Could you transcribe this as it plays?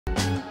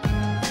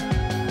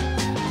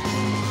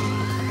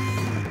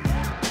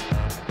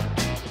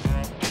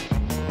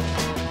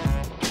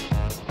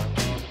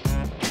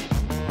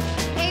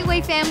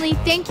Parkway family,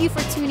 thank you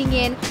for tuning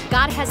in.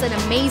 God has an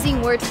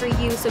amazing word for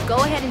you, so go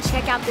ahead and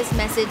check out this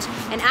message.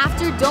 And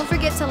after, don't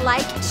forget to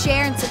like,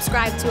 share, and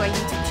subscribe to our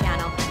YouTube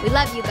channel. We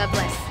love you. God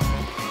bless.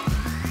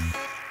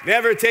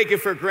 Never take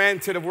it for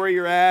granted of where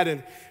you're at.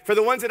 And for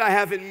the ones that I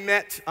haven't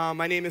met,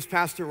 my name is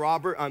Pastor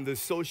Robert. I'm the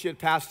associate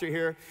pastor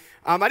here.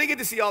 I didn't get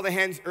to see all the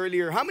hands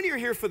earlier. How many are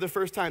here for the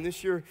first time? This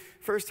is your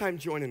first time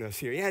joining us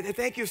here. Yeah,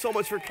 thank you so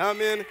much for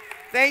coming.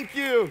 Thank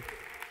you.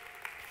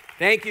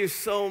 Thank you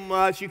so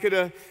much. You could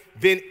have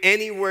been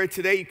anywhere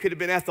today. You could have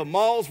been at the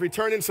malls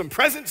returning some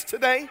presents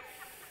today.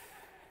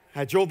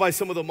 I drove by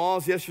some of the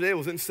malls yesterday. It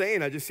was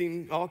insane. I just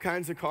seen all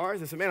kinds of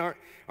cars. I said, man,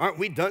 aren't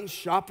we done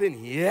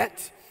shopping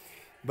yet?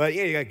 But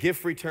yeah, you got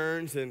gift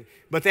returns,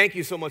 but thank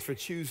you so much for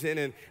choosing.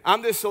 And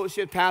I'm the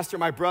associate pastor.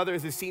 My brother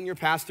is the senior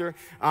pastor.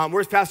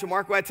 Where's Pastor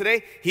Marco at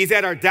today? He's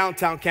at our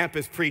downtown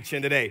campus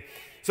preaching today.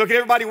 So can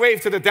everybody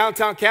wave to the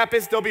downtown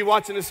campus? They'll be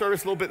watching the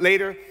service a little bit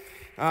later,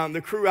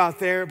 the crew out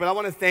there. But I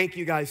want to thank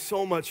you guys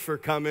so much for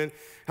coming.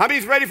 How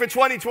many's ready for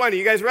 2020?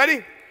 You guys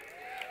ready?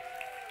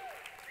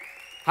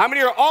 How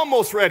many are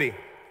almost ready?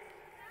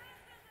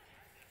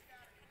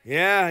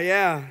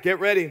 Yeah, get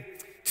ready.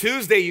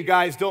 Tuesday, you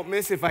guys, don't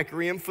miss, if I can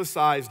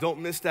reemphasize, don't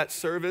miss that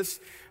service.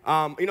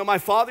 My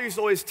father used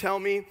to always tell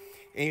me,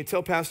 and you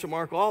tell Pastor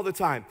Marco all the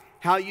time,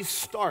 how you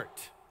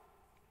start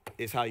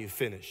is how you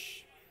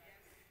finish.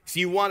 So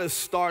you want to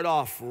start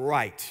off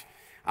right.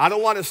 I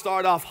don't want to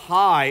start off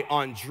high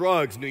on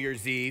drugs New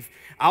Year's Eve.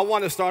 I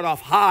want to start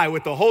off high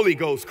with the Holy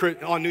Ghost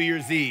on New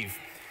Year's Eve.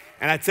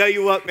 And I tell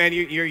you what, man,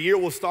 your year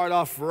will start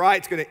off right.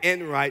 It's going to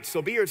end right.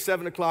 So be here at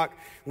 7 o'clock.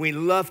 We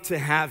love to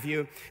have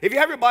you. If you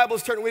have your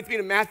Bibles, turn with me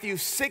to Matthew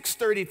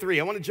 6:33.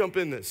 I want to jump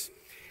in this.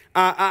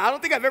 I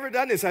don't think I've ever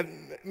done this.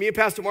 Me and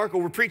Pastor Marco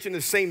were preaching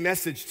the same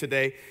message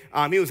today.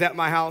 He was at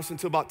my house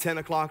until about 10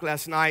 o'clock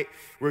last night.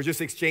 We were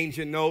just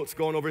exchanging notes,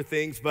 going over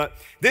things. But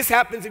this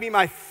happens to be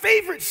my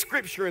favorite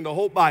scripture in the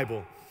whole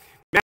Bible.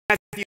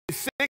 Matthew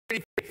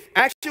 6:33.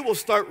 Actually, we'll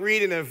start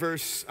reading at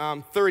verse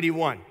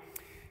 31.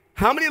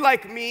 How many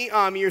like me,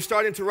 you're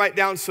starting to write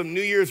down some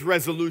New Year's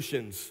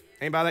resolutions?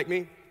 Anybody like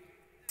me?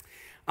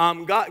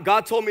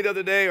 God told me the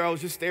other day, or I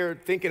was just there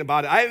thinking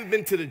about it, I haven't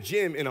been to the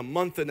gym in a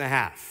month and a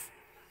half.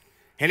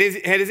 And is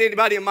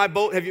anybody in my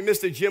boat, have you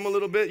missed the gym a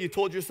little bit? You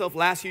told yourself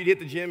last year you'd hit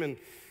the gym. And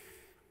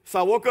so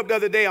I woke up the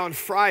other day on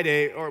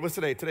Friday, or what's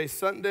today? Today's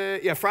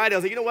Sunday. Yeah, Friday. I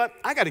was like, you know what?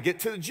 I got to get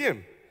to the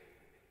gym.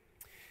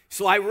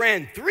 So I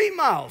ran 3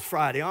 miles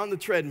Friday on the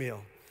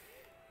treadmill.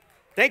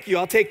 Thank you.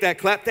 I'll take that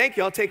clap. Thank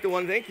you. I'll take the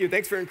one. Thank you.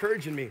 Thanks for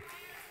encouraging me.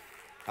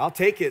 I'll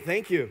take it.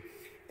 Thank you.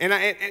 And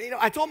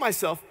I told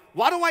myself,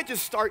 why don't I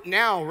just start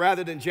now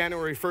rather than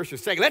January 1st or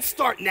 2nd? Let's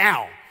start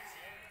now.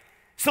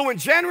 So when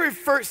January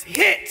 1st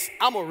hits,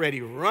 I'm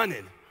already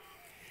running.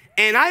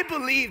 And I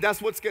believe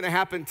that's what's going to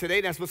happen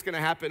today. That's what's going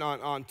to happen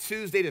on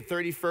Tuesday the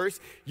 31st.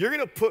 You're going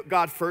to put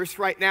God first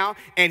right now,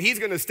 and he's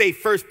going to stay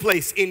first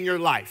place in your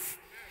life.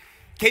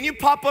 Can you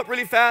pop up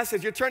really fast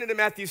as you're turning to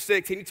Matthew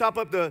 6? Can you top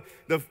up the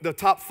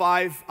top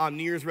 5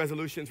 New Year's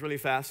resolutions really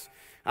fast?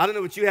 I don't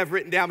know what you have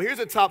written down, but here's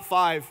the top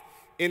 5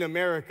 in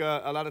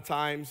America. A lot of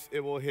times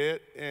it will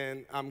hit,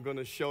 and I'm going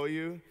to show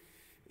you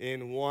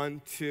in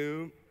 1,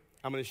 2.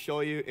 I'm going to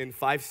show you in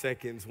 5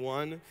 seconds.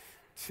 1,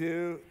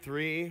 2,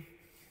 3,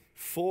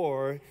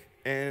 4,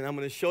 and I'm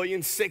going to show you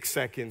in 6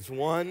 seconds.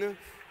 1,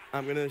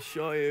 I'm going to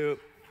show you,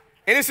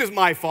 and this is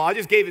my fault. I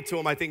just gave it to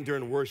him, I think,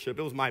 during worship.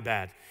 It was my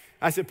bad.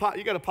 I said, pop,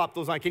 you got to pop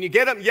those on. Can you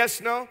get them?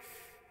 Yes, no?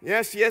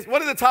 Yes, yes.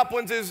 One of the top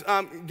ones is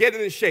getting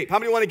in shape. How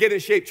many want to get in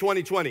shape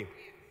 2020?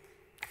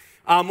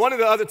 One of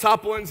the other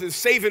top ones is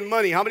saving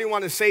money. How many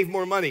want to save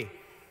more money?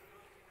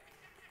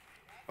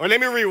 Or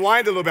let me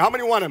rewind a little bit. How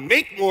many want to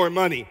make more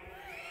money?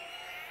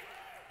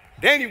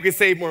 Then you can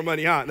save more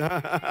money,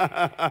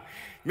 huh?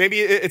 Maybe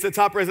it's a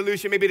top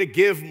resolution, maybe to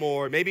give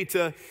more, maybe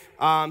to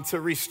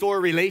restore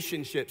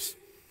relationships.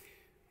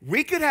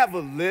 We could have a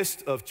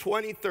list of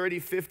 20, 30,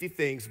 50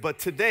 things, but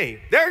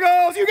today, there it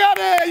goes, you got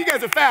it. You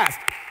guys are fast.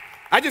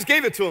 I just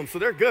gave it to them, so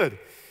they're good.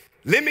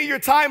 Limit your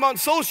time on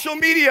social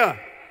media.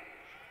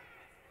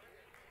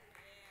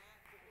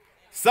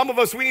 Some of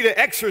us, we need an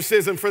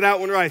exorcism for that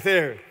one right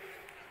there.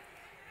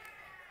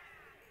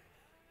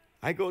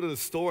 I go to the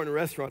store and the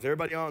restaurants,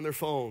 everybody on their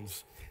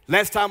phones.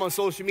 Less time on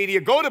social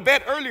media. Go to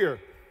bed earlier.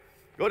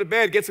 Go to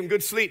bed, get some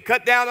good sleep.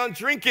 Cut down on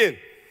drinking.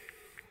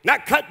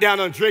 Not cut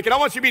down on drinking. I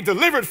want you to be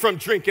delivered from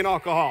drinking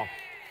alcohol.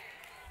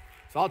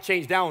 So I'll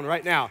change that one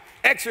right now.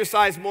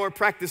 Exercise more,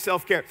 practice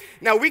self-care.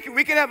 Now, we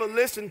can have a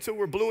list until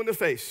we're blue in the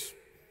face.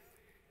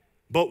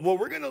 But what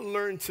we're going to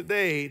learn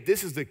today,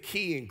 this is the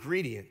key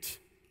ingredient.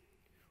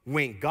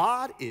 When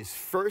God is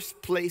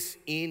first place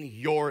in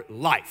your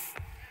life,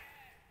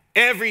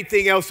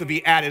 everything else will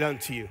be added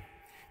unto you.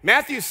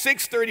 Matthew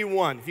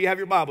 6:31. If you have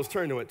your Bibles,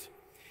 turn to it.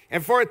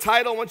 And for a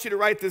title, I want you to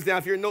write this down.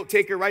 If you're a note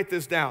taker, write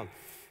this down.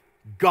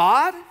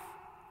 God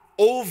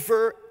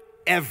over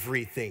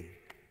everything.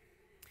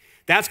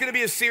 That's going to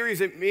be a series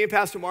that me and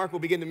Pastor Mark will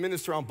begin to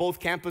minister on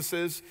both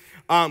campuses.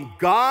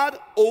 God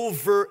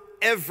over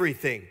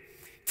everything.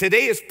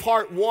 Today is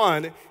part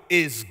 1,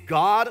 is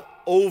God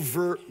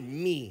over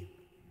me.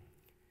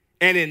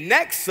 And in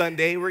next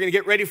Sunday, we're gonna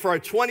get ready for our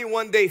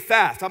 21-day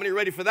fast. How many are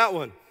ready for that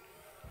one?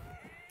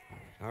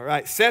 All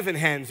right, 7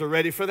 hands are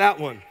ready for that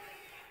one.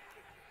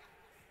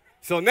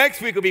 So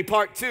next week will be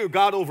part 2,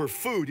 God over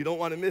food. You don't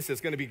wanna miss it,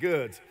 it's gonna be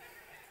good.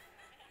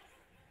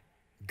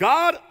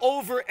 God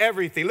over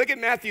everything. Look at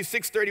Matthew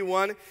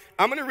 6:31.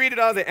 I'm going to read it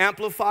out of the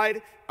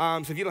Amplified.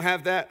 So if you don't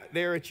have that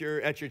there at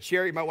your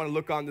chair, you might want to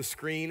look on the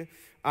screen.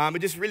 It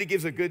just really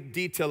gives a good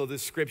detail of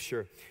this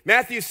scripture.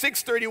 Matthew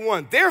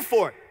 6:31.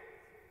 Therefore,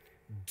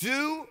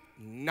 do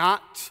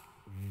not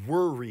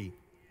worry.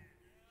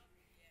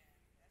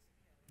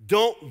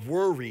 Don't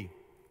worry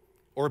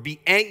or be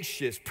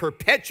anxious,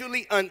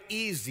 perpetually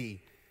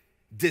uneasy,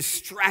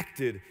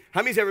 distracted.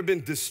 How many's ever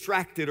been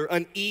distracted or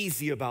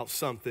uneasy about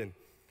something?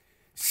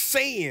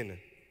 Saying,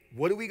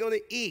 what are we going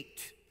to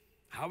eat?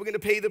 How are we going to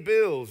pay the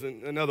bills,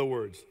 in other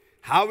words?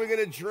 How are we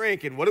going to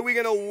drink? And what are we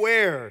going to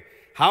wear?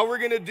 How are we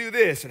going to do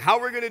this? And how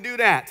are we going to do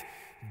that?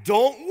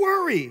 Don't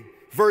worry.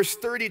 Verse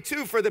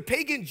 32, for the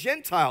pagan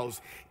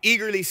Gentiles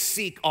eagerly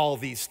seek all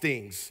these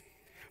things.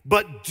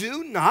 But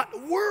do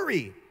not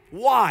worry.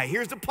 Why?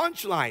 Here's the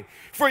punchline.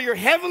 For your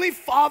heavenly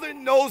Father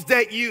knows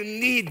that you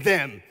need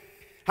them.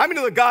 How many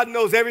know that God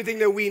knows everything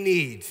that we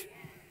need?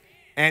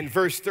 And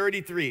verse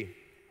 33,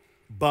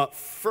 but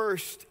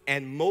first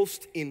and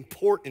most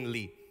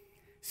importantly,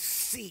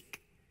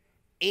 seek,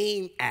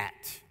 aim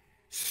at,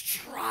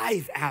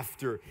 strive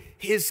after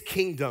his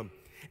kingdom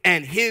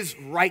and his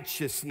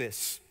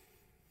righteousness,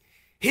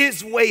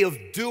 his way of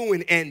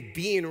doing and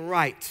being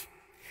right,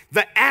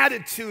 the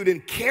attitude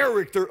and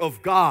character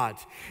of God,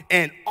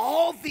 and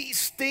all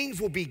these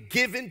things will be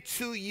given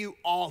to you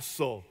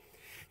also.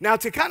 Now,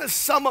 to kind of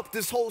sum up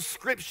this whole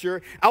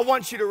scripture, I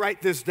want you to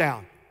write this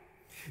down.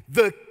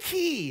 The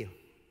key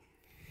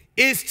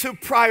is to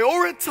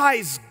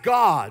prioritize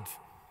God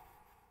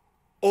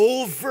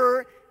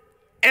over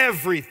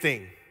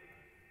everything.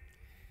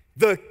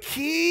 The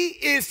key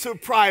is to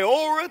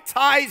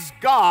prioritize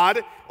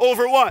God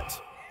over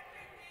what?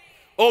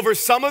 Over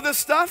some of the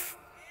stuff?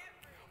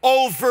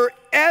 Over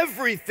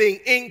everything,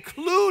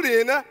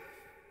 including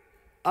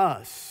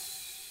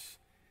us.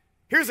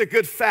 Here's a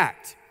good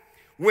fact.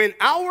 When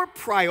our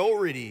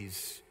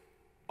priorities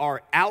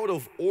are out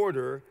of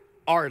order,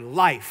 our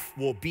life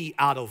will be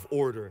out of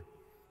order.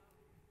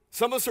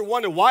 Some of us are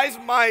wondering, what's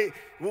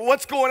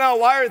going on?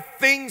 Why are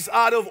things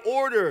out of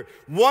order?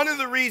 One of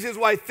the reasons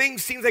why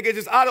things seem like it's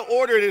just out of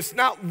order and it's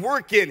not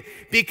working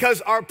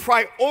because our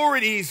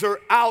priorities are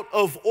out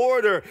of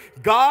order.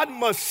 God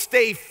must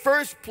stay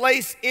first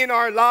place in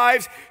our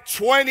lives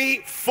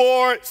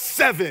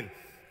 24/7,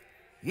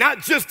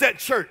 not just at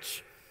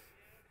church.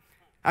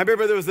 I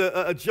remember there was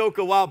a joke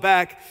a while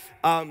back.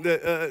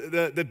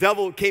 The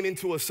devil came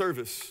into a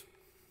service.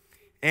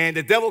 And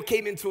the devil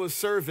came into a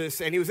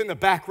service and he was in the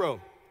back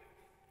row.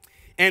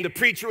 And the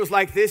preacher was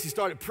like this, he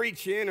started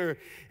preaching,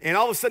 and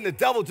all of a sudden the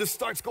devil just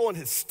starts going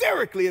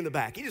hysterically in the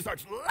back. He just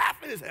starts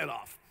laughing his head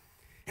off.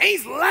 And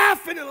he's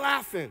laughing and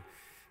laughing.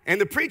 And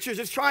the preacher's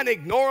just trying to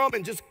ignore him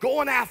and just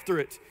going after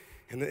it.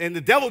 And the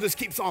devil just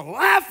keeps on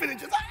laughing and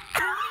just,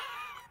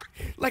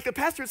 like the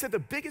pastor said, the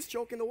biggest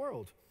joke in the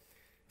world.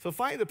 So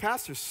finally the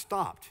pastor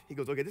stopped. He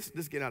goes, okay, this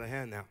is getting out of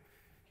hand now.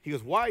 He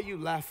goes, why are you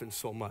laughing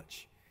so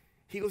much?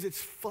 He goes,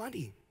 it's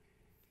funny.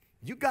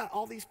 You got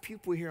all these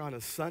people here on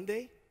a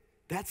Sunday.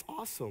 That's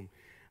awesome.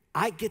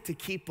 I get to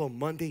keep them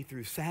Monday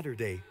through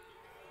Saturday.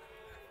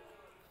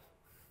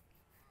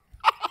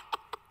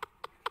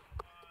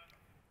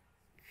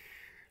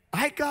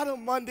 I got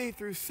them Monday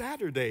through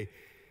Saturday.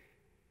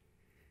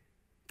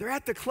 They're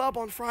at the club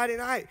on Friday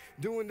night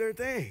doing their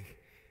thing.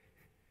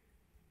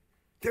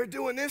 They're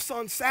doing this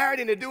on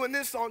Saturday and they're doing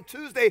this on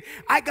Tuesday.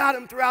 I got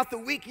them throughout the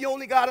week. You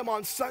only got them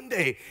on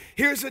Sunday.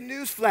 Here's a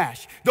news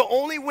flash. The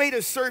only way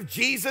to serve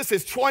Jesus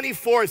is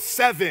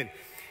 24/7.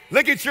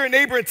 Look at your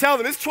neighbor and tell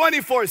them it's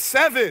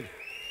 24/7.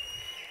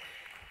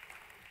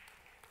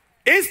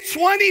 It's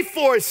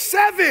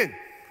 24/7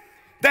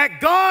 that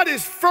God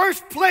is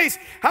first place.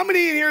 How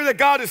many in here that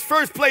God is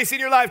first place in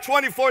your life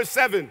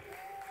 24/7?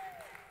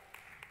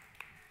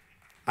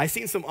 I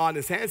seen some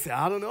honest hands say,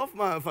 I don't know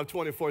if I'm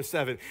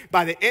 24/7.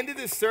 By the end of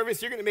this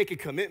service, you're going to make a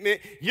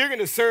commitment. You're going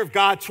to serve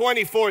God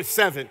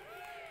 24/7.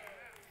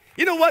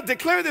 You know what?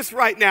 Declare this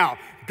right now.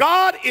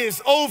 God is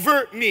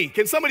over me.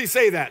 Can somebody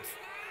say that?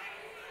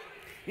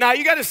 Now,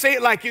 you got to say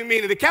it like you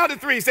mean it. The count of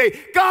 3, say,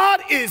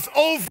 God is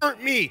over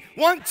me.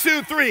 1,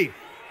 2, 3.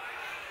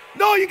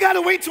 No, you got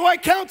to wait till I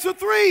count to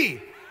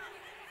 3.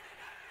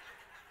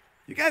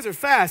 You guys are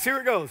fast. Here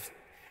it goes.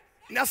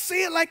 Now,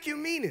 say it like you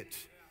mean it.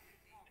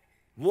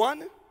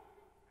 1,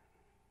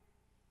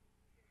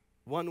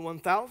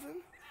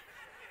 1,000.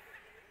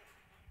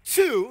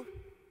 2,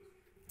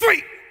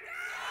 3.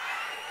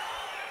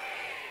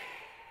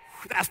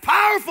 That's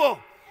powerful.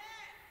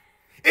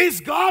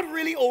 Is God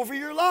really over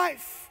your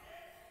life?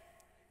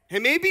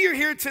 And maybe you're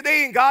here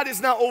today and God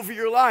is not over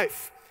your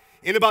life.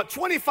 In about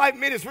 25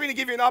 minutes, we're going to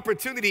give you an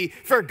opportunity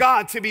for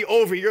God to be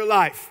over your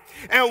life.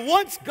 And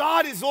once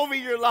God is over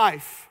your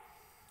life,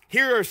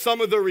 Here are some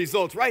of the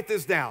results. Write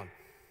this down.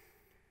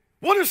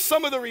 What are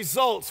some of the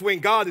results when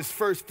God is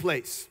first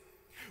place?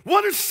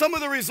 What are some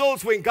of the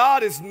results when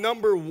God is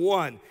number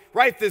one?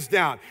 Write this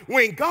down.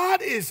 When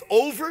God is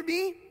over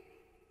me,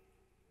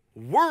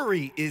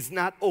 worry is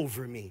not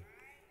over me.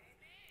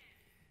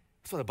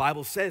 That's what the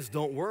Bible says.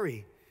 Don't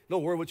worry.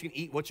 Don't worry what you can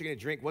eat, what you're going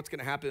to drink, what's going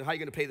to happen, how you're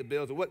going to pay the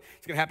bills, or what's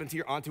going to happen to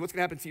your auntie, what's going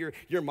to happen to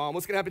your mom,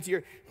 what's going to happen to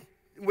your...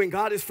 When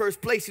God is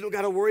first place, you don't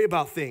got to worry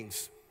about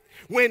things.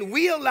 When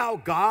we allow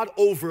God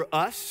over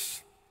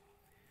us,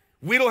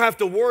 we don't have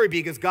to worry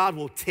because God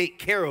will take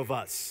care of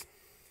us.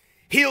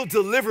 He'll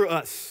deliver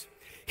us.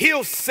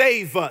 He'll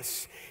save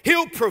us.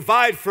 He'll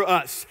provide for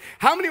us.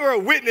 How many are a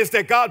witness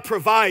that God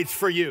provides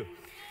for you?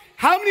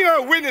 How many are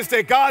a witness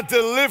that God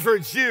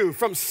delivered you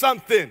from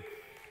something?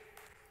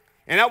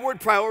 And that word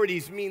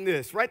priorities mean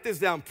this. Write this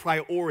down,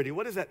 priority.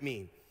 What does that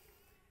mean?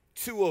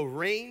 To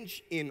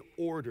arrange in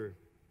order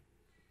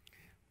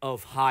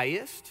of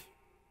highest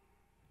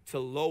to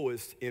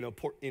lowest in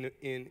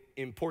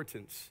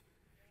importance.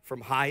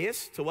 From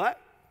highest to what?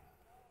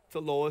 To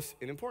lowest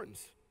in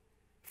importance.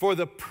 For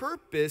the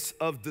purpose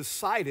of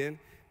deciding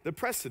the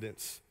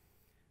precedence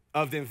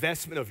of the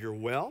investment of your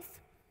wealth,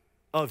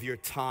 of your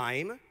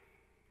time,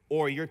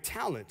 or your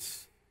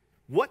talents.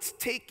 What's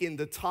taking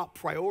the top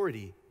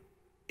priority?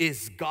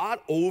 Is God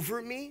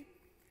over me?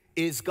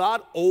 Is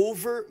God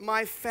over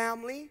my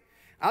family?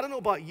 I don't know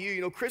about you.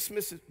 You know,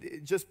 Christmas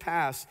just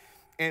passed,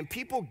 and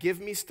people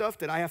give me stuff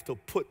that I have to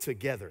put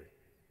together.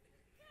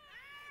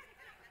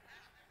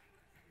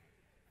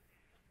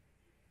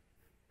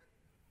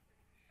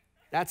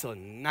 That's a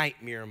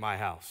nightmare in my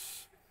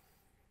house.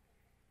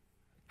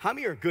 How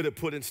many are good at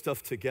putting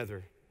stuff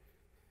together?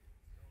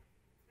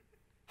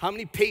 How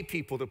many pay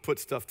people to put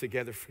stuff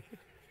together for you?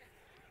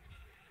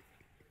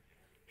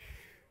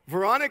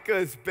 Veronica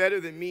is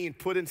better than me in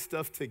putting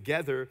stuff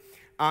together.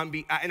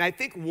 And I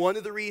think one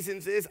of the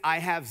reasons is I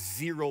have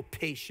zero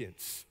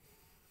patience.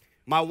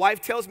 My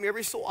wife tells me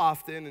every so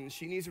often, and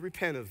she needs to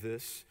repent of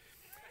this.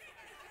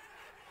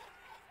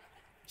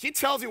 She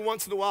tells me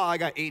once in a while I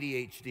got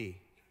ADHD.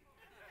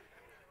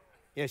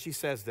 Yeah, she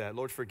says that.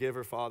 Lord, forgive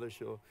her, Father.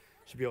 She'll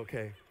be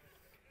okay.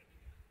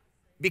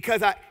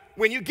 Because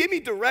when you give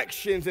me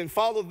directions and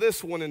follow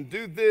this one and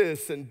do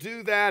this and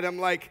do that, I'm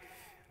like,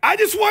 I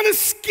just want to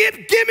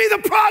skip. Give me the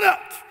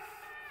product.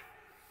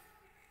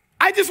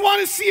 I just want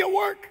to see it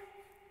work.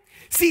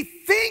 See,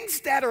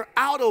 things that are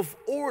out of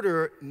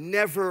order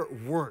never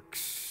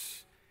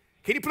works.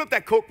 Can you put up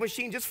that Coke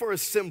machine just for a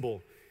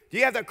symbol? Do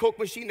you have that Coke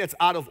machine that's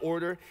out of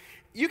order?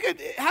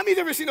 How many have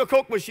ever seen a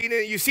Coke machine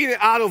and you've seen it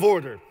out of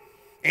order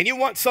and you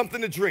want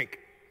something to drink?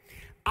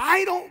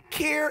 I don't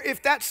care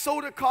if that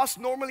soda costs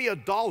normally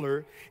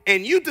 $1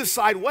 and you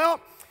decide,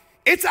 well,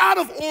 it's out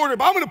of order,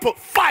 but I'm going to put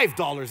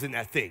 $5 in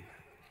that thing.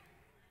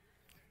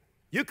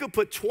 You could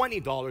put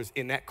 $20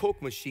 in that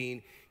Coke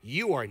machine.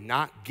 You are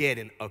not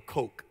getting a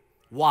Coke.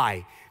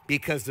 Why?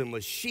 Because the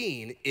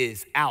machine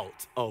is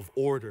out of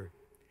order.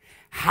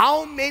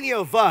 How many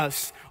of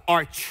us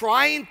are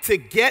trying to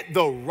get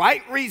the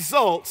right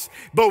results,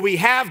 but we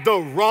have the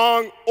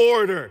wrong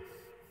order?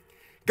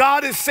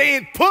 God is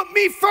saying, put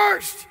me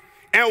first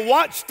and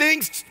watch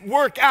things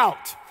work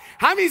out.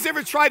 How many's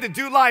ever tried to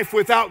do life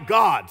without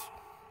God?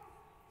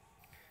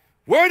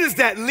 Where does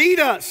that lead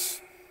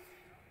us?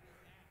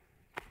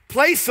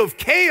 Place of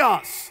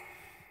chaos.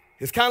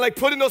 It's kind of like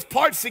putting those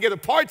parts together,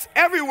 parts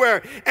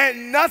everywhere,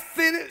 and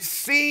nothing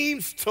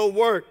seems to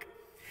work.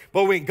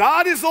 But when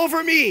God is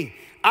over me,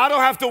 I don't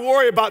have to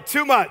worry about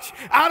too much.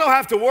 I don't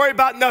have to worry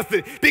about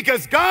nothing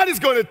because God is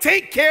going to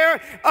take care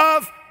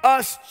of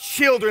us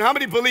children. How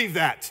many believe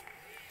that?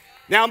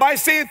 Now, am I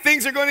saying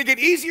things are going to get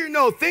easier?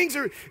 No,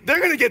 they're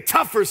going to get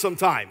tougher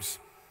sometimes.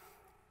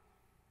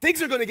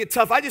 Things are going to get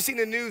tough. I just seen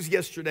the news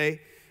yesterday.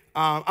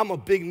 I'm a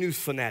big news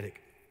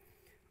fanatic.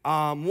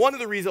 One of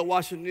the reasons I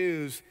watch the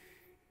news,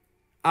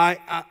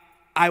 I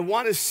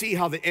want to see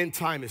how the end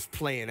time is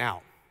playing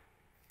out.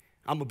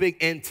 I'm a big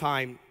end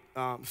time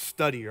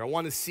studier. I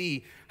want to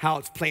see how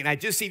it's playing.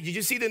 Did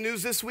you see the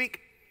news this week?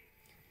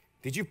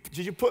 Did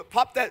you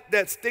pop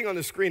that thing on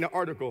the screen, the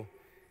article?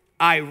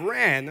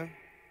 Iran,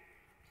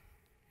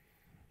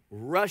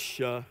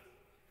 Russia,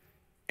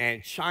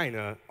 and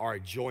China are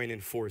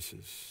joining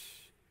forces.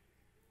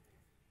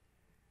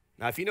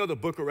 Now, if you know the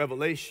book of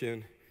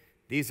Revelation,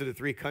 these are the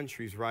three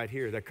countries right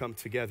here that come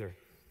together.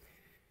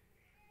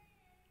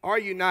 Our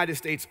United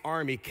States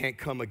Army can't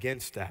come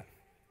against that.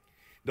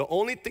 The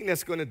only thing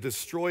that's going to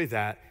destroy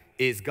that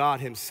is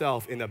God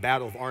himself in the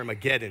battle of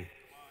Armageddon.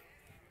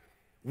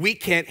 We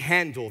can't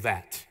handle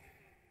that.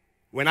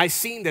 When I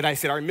seen that, I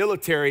said, our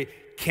military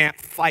can't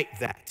fight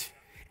that.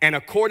 And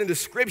according to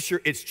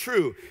scripture, it's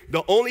true.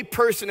 The only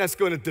person that's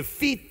going to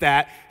defeat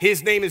that,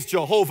 his name is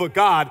Jehovah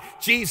God,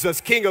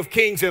 Jesus, King of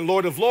Kings and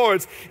Lord of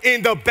Lords,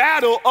 in the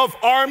battle of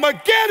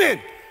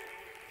Armageddon.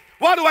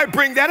 Why do I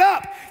bring that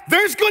up?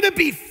 There's going to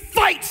be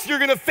fights you're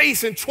going to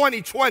face in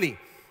 2020.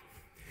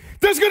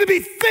 There's going to be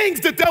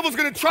things the devil's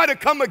going to try to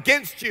come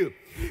against you.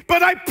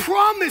 But I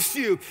promise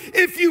you,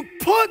 if you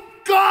put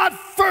God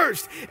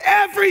first,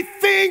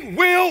 everything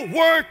will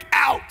work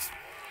out.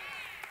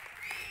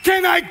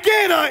 Can I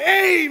get an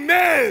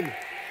amen?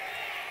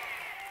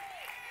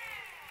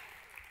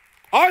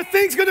 Are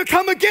things going to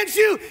come against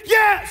you?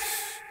 Yes.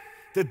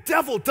 The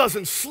devil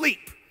doesn't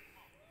sleep.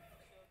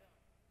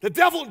 The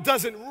devil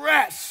doesn't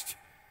rest.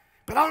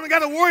 But I don't got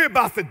to worry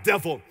about the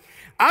devil.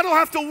 I don't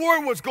have to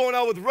worry what's going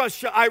on with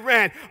Russia,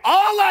 Iran.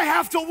 All I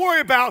have to worry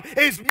about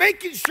is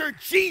making sure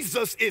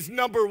Jesus is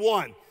number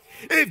one.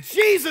 If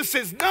Jesus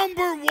is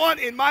number one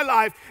in my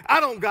life, I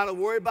don't got to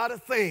worry about a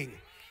thing.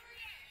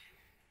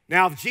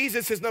 Now, if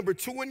Jesus is number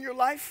two in your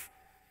life,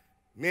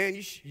 man,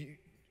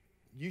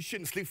 you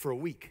shouldn't sleep for a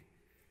week.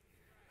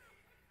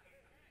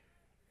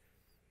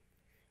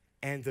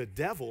 And the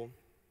devil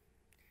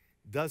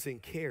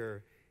doesn't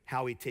care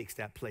how he takes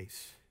that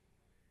place.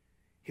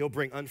 He'll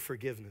bring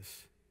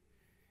unforgiveness.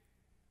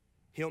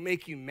 He'll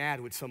make you mad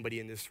with somebody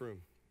in this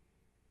room.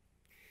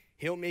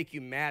 He'll make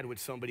you mad with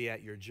somebody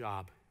at your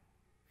job.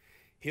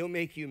 He'll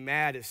make you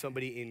mad at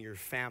somebody in your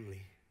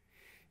family,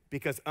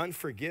 because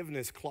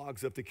unforgiveness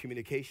clogs up the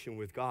communication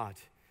with God.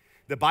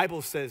 The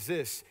Bible says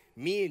this: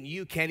 me and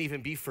you can't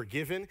even be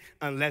forgiven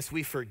unless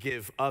we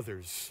forgive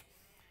others.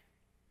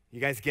 You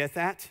guys get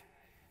that?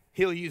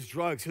 He'll use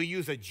drugs. He'll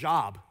use a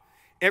job.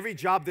 Every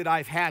job that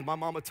I've had, my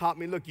mama taught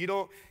me, look, you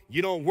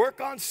don't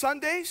work on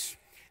Sundays,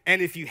 and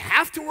if you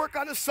have to work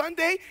on a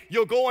Sunday,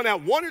 you'll go on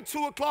at 1 or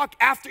 2 o'clock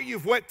after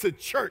you've went to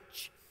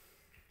church.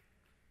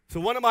 So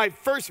one of my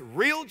first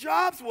real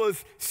jobs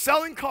was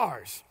selling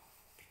cars.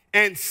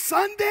 And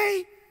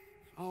Sunday,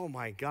 oh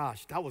my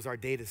gosh, that was our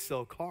day to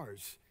sell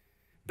cars.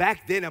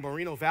 Back then at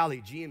Moreno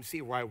Valley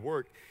GMC, where I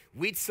worked,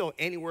 we'd sell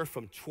anywhere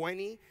from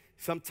 20,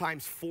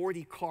 sometimes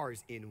 40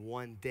 cars in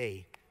one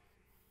day.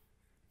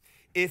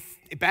 If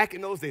back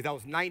in those days, that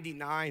was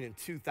 99 and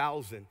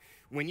 2000,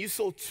 when you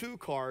sold 2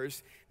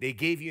 cars, they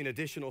gave you an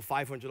additional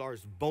 $500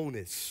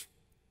 bonus.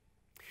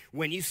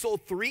 When you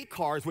sold 3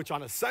 cars, which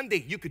on a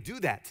Sunday, you could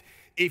do that.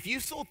 If you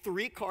sold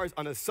 3 cars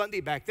on a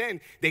Sunday back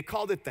then, they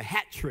called it the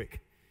hat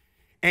trick.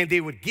 And they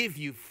would give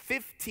you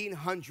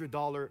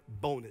 $1,500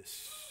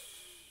 bonus.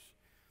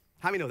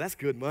 How many know that's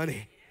good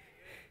money?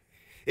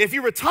 If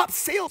you were top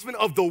salesman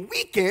of the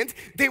weekend,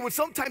 they would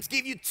sometimes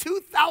give you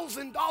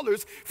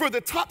 $2,000 for the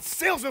top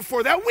salesman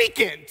for that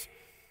weekend.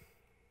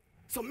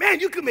 So man,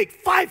 you could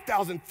make $5,000,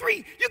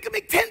 $3,000, you could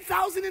make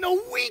 $10,000 in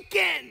a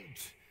weekend.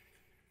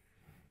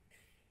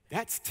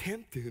 That's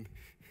tempting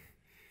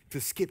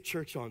to skip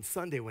church on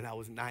Sunday when I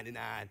was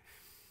 99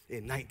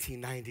 in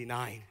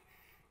 1999.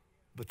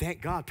 But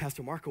thank God,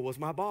 Pastor Marco was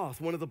my boss,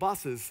 one of the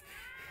bosses.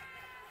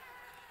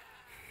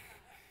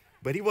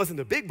 But he wasn't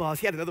the big boss.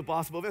 He had another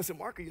boss above him. I said,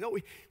 Marco, you know,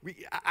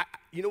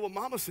 you know what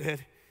Mama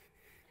said?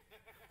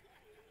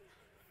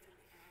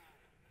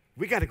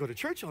 We got to go to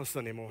church on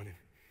Sunday morning.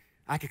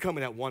 I could come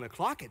in at 1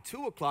 o'clock, at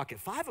 2 o'clock, at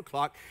 5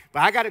 o'clock,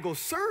 but I got to go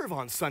serve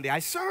on Sunday. I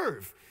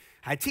serve.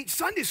 I teach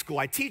Sunday school.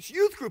 I teach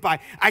youth group.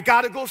 I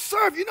got to go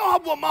serve. You know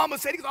what Mama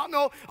said? He goes, oh,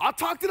 no, I'll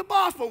talk to the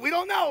boss, but we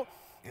don't know.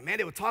 And man,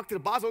 they would talk to the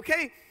boss.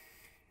 Okay,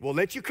 we'll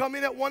let you come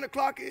in at 1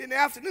 o'clock in the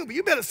afternoon, but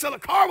you better sell a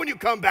car when you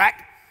come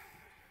back.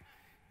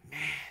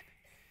 Man.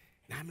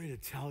 I'm here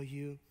to tell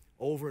you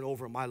over and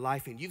over in my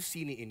life, and you've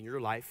seen it in your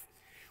life,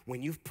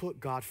 when you've put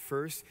God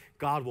first,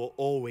 God will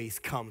always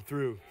come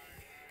through.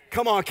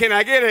 Come on, can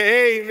I get an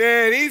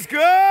amen? He's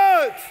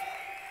good.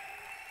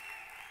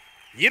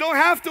 You don't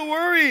have to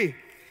worry.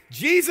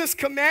 Jesus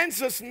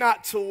commands us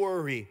not to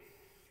worry,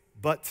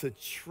 but to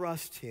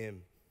trust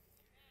him.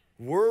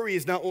 Worry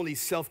is not only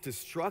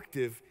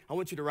self-destructive. I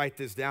want you to write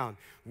this down.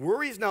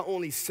 Worry is not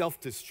only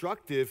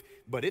self-destructive,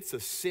 but it's a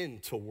sin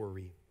to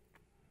worry.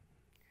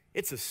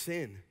 It's a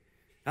sin.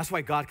 That's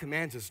why God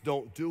commands us,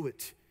 don't do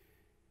it.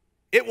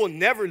 It will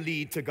never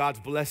lead to God's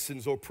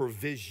blessings or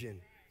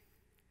provision.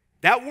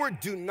 That word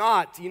do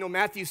not, you know,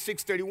 Matthew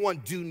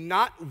 6:31, do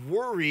not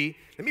worry.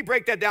 Let me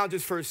break that down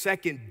just for a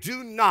second.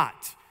 Do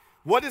not.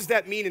 What does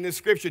that mean in this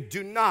scripture?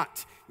 Do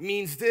not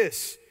means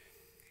this: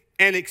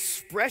 an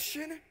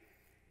expression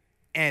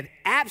and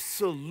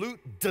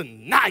absolute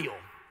denial.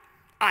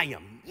 I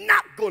am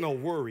not going to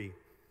worry.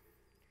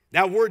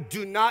 That word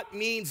do not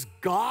means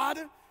God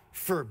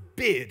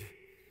forbid.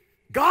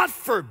 God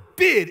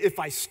forbid if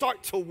I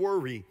start to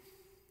worry.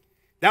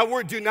 That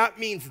word do not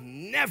means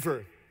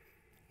never.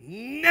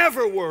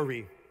 Never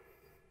worry.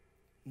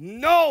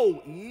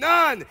 No,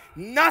 none,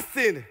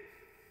 nothing.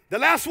 The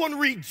last one,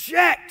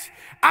 reject.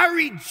 I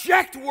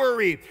reject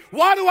worry.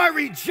 Why do I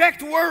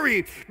reject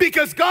worry?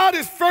 Because God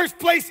is first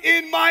place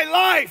in my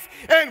life.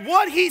 And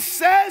what he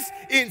says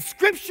in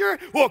Scripture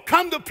will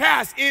come to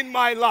pass in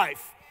my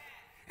life.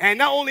 And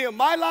not only in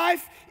my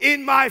life,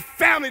 in my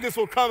family this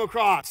will come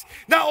across.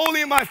 Not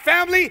only in my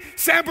family,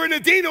 San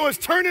Bernardino is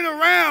turning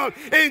around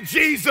in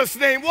Jesus'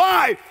 name.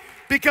 Why?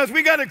 Because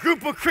we got a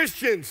group of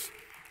Christians.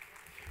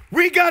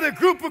 We got a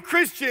group of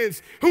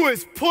Christians who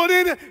is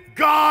putting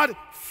God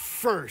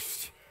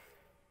first.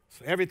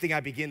 So everything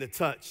I begin to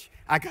touch,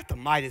 I got the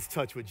Midas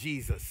touch with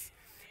Jesus.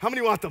 How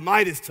many want the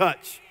Midas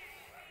touch?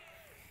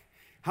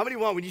 How many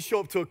want when you show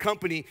up to a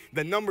company,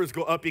 the numbers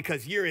go up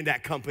because you're in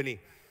that company?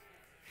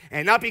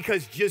 And not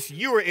because just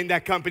you are in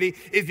that company,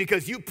 it's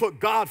because you put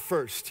God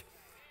first.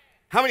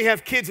 How many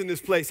have kids in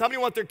this place? How many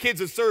want their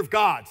kids to serve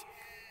God?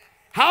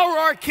 How are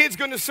our kids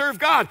going to serve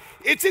God?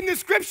 It's in the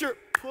scripture.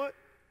 Put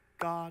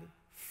God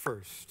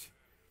first.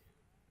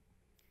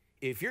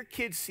 If your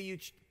kids see you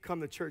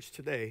come to church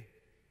today,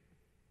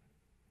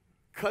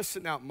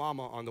 cussing out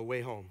mama on the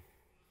way home,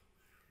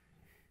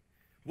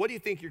 what do you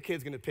think your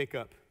kid's going to pick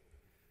up?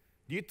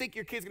 Do you think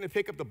your kid's going to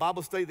pick up the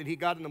Bible study that he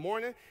got in the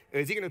morning? Or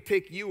is he going to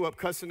pick you up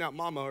cussing out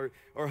mama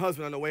or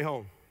husband on the way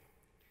home?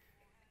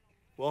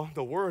 Well,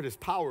 the word is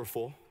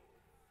powerful.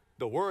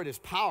 The word is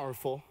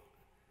powerful,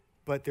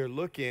 but they're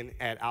looking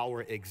at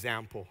our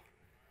example.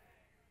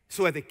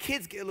 So as the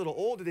kids get a little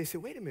older, they say,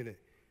 wait a minute,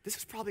 this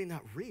is probably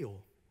not real.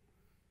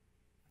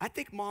 I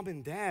think mom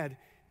and dad,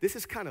 this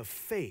is kind of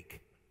fake.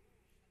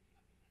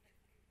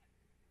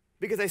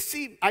 Because I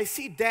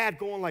see dad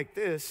going like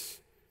this,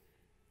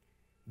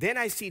 then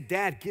I see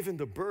dad giving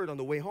the bird on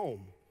the way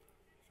home.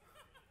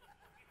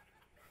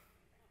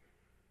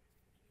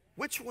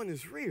 Which one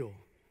is real?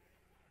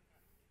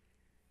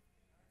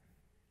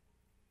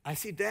 I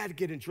see dad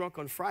getting drunk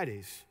on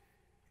Fridays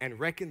and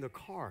wrecking the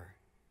car.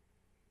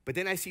 But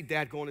then I see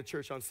dad going to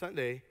church on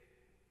Sunday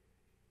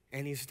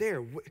and he's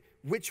there.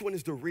 Which one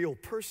is the real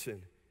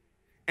person?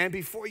 And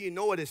before you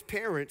know it, as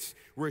parents,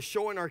 we're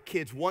showing our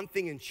kids one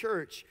thing in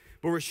church,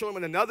 but we're showing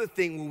them another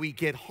thing when we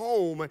get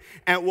home.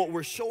 And what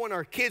we're showing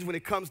our kids when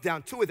it comes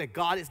down to it, that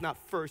God is not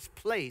first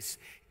place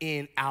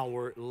in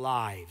our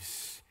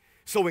lives.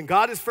 So when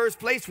God is first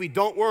place, we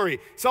don't worry.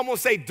 Someone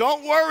say,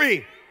 don't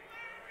worry.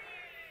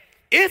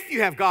 If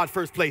you have God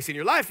first place in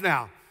your life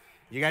now,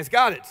 you guys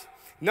got it.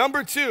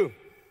 Number 2,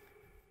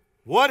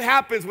 what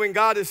happens when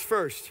God is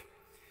first?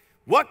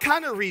 What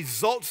kind of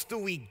results do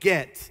we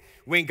get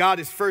when God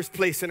is first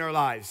place in our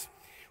lives?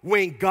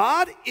 When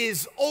God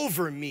is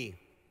over me,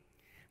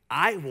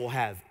 I will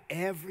have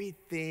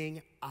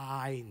everything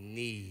I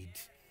need.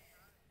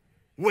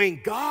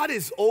 When God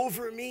is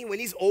over me, when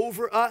he's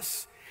over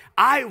us,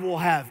 I will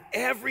have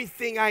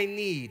everything I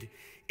need,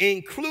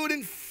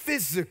 including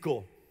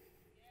physical,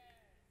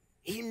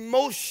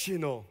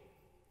 emotional,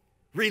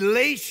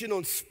 relational,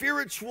 and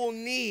spiritual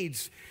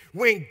needs.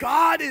 When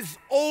God is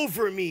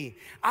over me,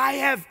 I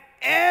have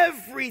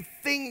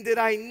everything that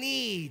I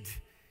need.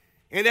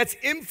 And that's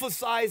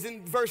emphasized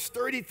in verse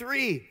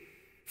 33.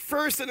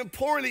 First and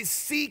importantly,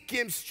 seek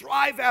him,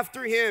 strive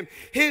after him,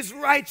 his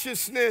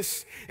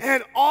righteousness,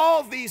 and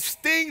all these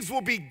things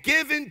will be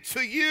given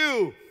to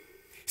you.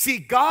 See,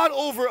 God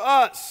over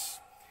us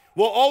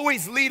will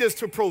always lead us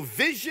to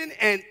provision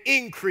and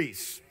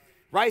increase.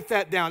 Write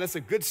that down. That's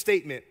a good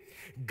statement.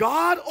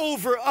 God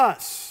over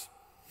us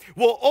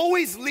will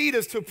always lead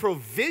us to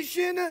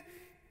provision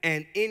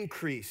and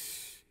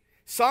increase.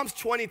 Psalms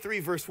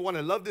 23, verse 1.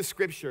 I love this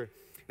scripture.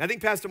 And I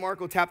think Pastor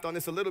Marco tapped on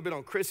this a little bit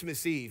on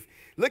Christmas Eve.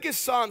 Look at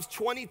Psalms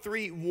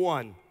 23,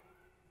 1.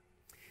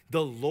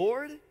 The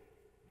Lord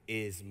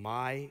is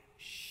my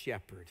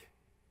shepherd.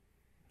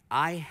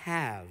 I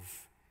have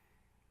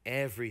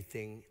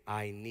everything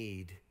I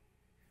need.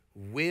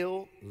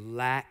 Will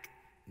lack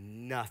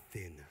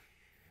nothing.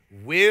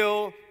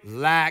 Will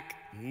lack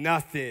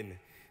nothing.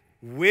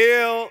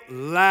 Will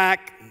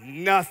lack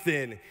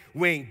nothing.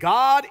 When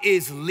God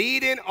is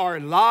leading our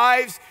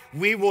lives,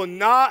 we will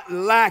not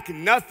lack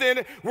nothing.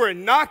 We're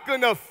not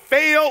going to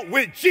fail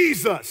with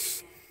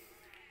Jesus.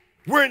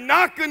 We're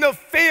not going to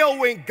fail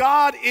when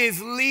God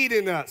is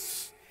leading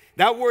us.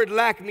 That word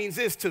lack means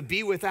this: to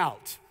be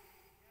without,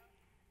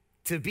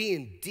 to be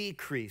in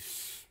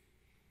decrease,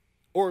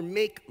 or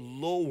make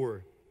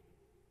lower,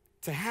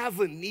 to have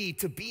a need,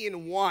 to be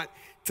in want,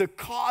 to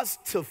cause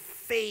to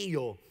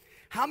fail.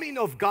 How many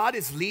know if God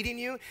is leading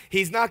you,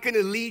 he's not going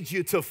to lead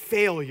you to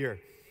failure?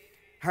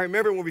 I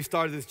remember when we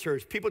started this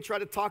church, people try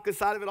to talk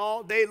us out of it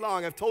all day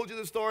long. I've told you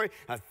the story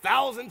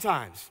 1,000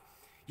 times.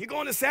 You're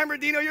going to San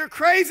Bernardino, you're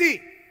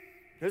crazy.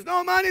 There's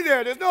no money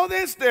there. There's no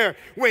this there.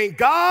 When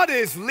God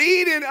is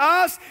leading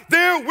us,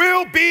 there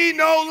will be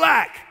no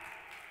lack.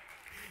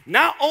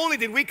 Not only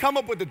did we come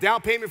up with the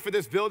down payment for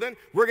this building,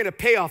 we're going to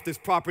pay off this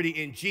property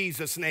in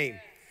Jesus' name.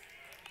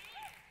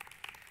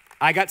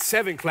 I got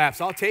 7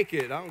 claps. I'll take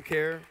it. I don't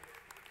care.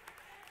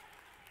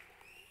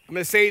 I'm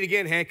going to say it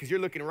again, Hank, because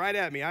you're looking right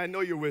at me. I know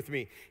you're with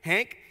me.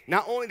 Hank,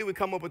 not only did we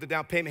come up with the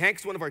down payment,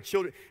 Hank's one of our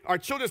children. Our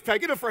children's pastor.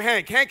 Get it for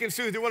Hank. Hank and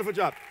Susie do a wonderful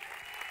job.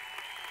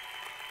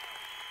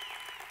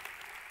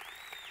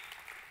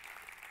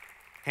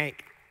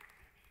 Hank,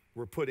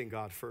 we're putting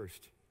God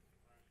first.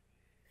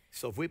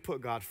 So if we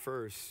put God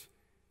first,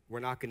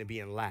 we're not going to be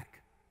in lack.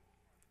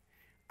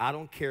 I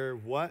don't care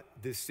what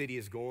this city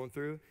is going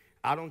through.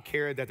 I don't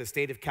care that the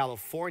state of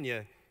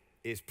California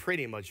is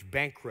pretty much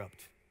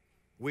bankrupt.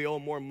 We owe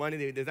more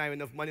money. There's not even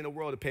enough money in the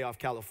world to pay off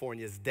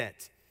California's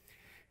debt.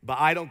 But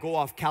I don't go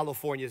off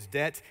California's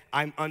debt.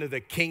 I'm under the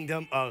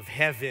kingdom of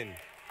heaven.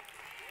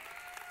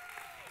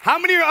 How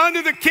many are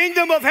under the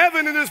kingdom of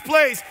heaven in this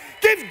place?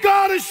 Give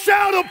God a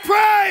shout of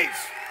praise.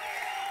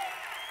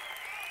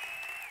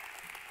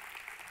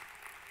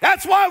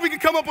 That's why we can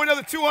come up with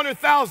another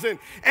 200,000.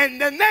 And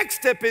the next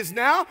step is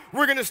now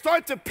we're going to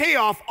start to pay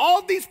off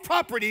all these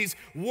properties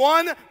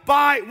one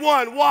by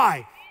one.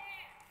 Why?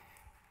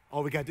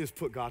 All we got to do is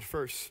put God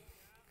first.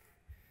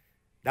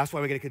 That's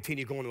why we're going to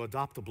continue going to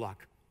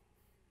Adopt-A-Block.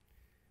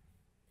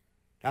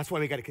 That's why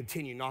we got to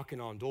continue knocking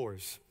on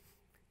doors.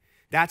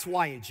 That's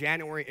why in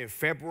January and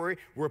February,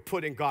 we're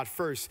putting God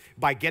first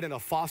by getting a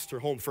foster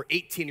home for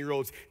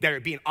 18-year-olds that are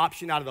being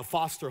optioned out of the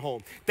foster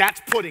home.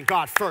 That's putting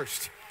God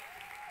first.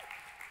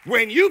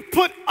 When you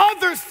put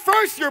others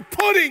first, you're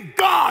putting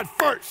God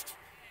first.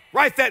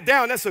 Write that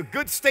down. That's a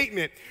good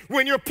statement.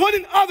 When you're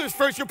putting others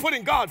first, you're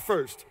putting God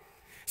first.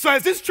 So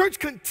as this church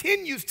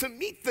continues to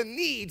meet the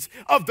needs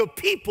of the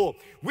people,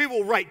 we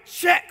will write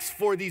checks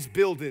for these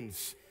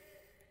buildings.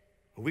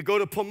 We go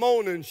to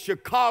Pomona and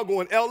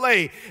Chicago and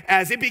LA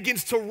as it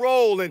begins to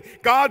roll and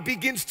God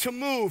begins to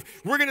move.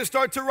 We're going to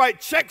start to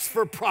write checks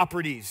for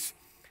properties.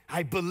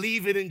 I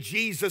believe it in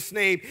Jesus'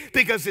 name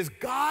because as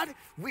God,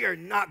 we are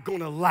not going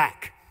to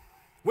lack.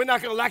 We're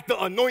not going to lack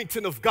the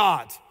anointing of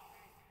God.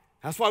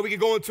 That's why we can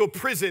go into a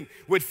prison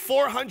with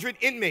 400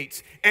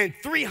 inmates and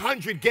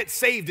 300 get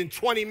saved in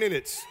 20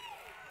 minutes.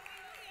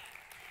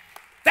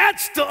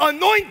 That's the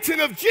anointing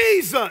of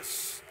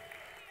Jesus.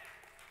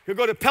 You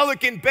go to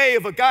Pelican Bay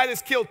of a guy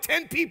that's killed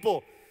 10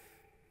 people.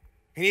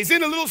 And he's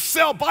in a little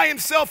cell by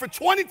himself for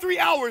 23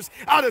 hours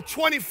out of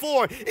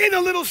 24. In a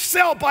little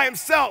cell by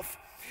himself.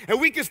 And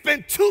we can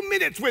spend 2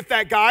 minutes with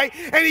that guy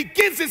and he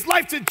gives his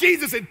life to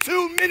Jesus in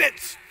 2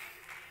 minutes.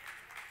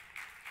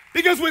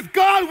 Because with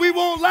God, we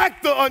won't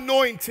lack the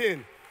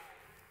anointing.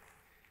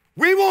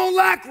 We won't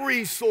lack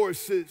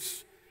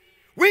resources.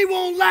 We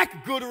won't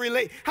lack good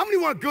relationships. How many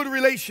want good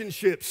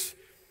relationships?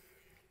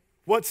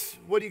 What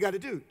do you got to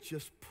do?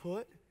 Just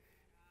put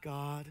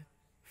God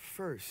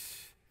first.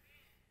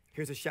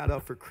 Here's a shout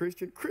out for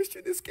Christian.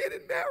 Christian is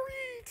getting married.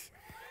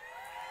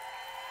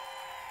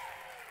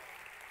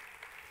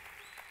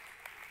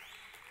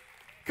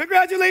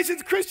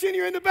 Congratulations, Christian,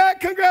 you're in the back.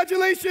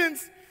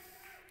 Congratulations.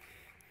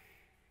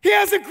 He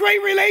has a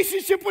great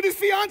relationship with his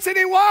fiancée in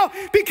a while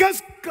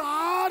because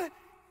God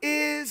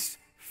is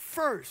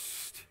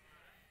first.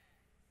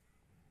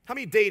 How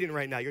many dating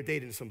right now? You're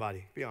dating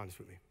somebody. Be honest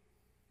with me.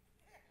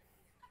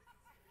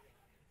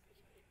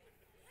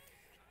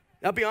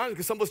 I'll be honest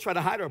because some of us try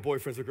to hide our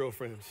boyfriends or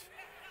girlfriends.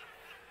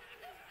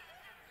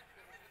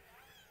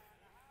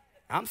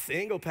 I'm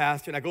single,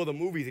 pastor, and I go to the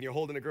movies and you're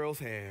holding a girl's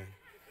hand.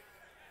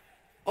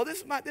 Oh,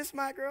 this is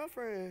my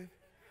girlfriend.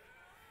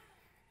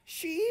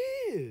 She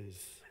is.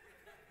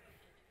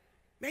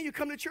 Man, you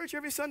come to church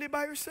every Sunday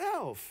by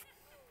yourself.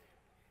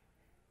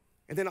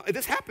 And then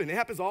this happened. It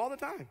happens all the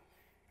time.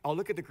 I'll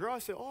look at the girl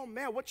and say, oh,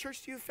 man, what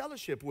church do you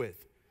fellowship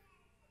with?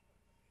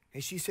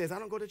 And she says, I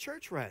don't go to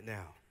church right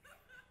now.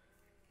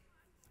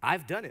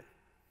 I've done it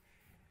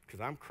because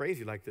I'm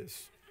crazy like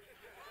this.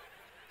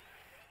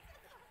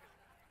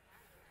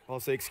 I'll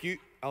say,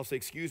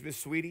 excuse me,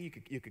 sweetie,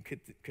 you could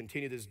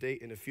continue this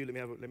date in a few.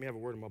 Let me have a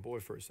word with my boy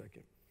for a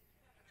second.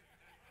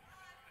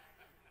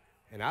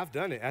 And I've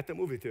done it at the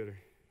movie theater.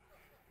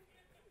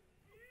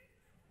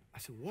 I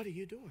said, what are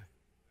you doing?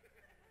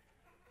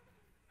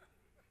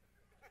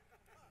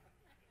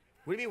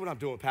 What do you mean what I'm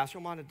doing, Pastor?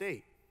 I'm on a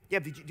date. Yeah,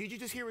 did you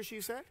just hear what she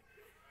said?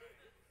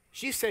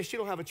 She says she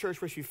don't have a church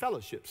where she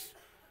fellowships.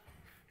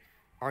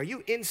 Are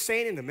you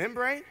insane in the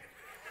membrane?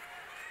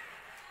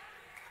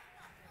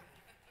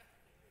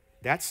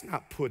 That's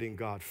not putting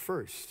God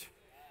first.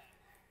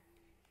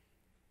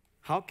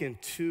 How can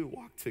two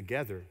walk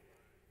together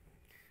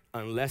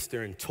unless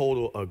they're in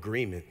total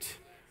agreement?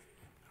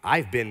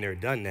 I've been there,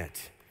 done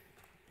that.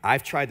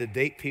 I've tried to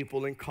date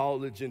people in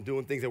college and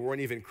doing things that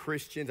weren't even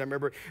Christians. I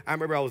remember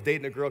I was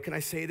dating a girl. Can I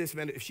say this,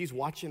 man? If she's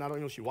watching, I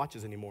don't know if she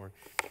watches anymore.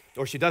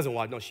 Or she doesn't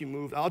watch. No, she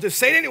moved. I'll just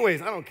say it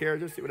anyways. I don't care.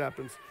 Just see what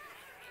happens.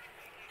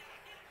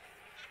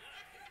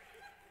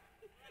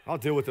 I'll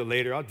deal with it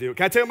later. Can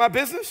I tell you my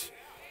business?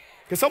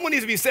 Because someone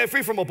needs to be set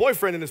free from a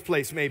boyfriend in this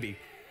place, maybe.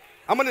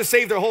 I'm going to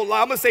save their whole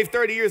life. I'm going to save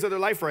 30 years of their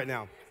life right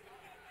now.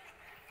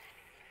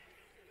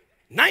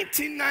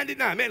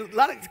 1999. Man, a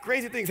lot of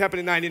crazy things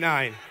happened in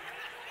 99.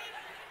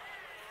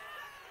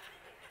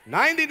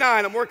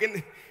 99, I'm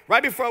working,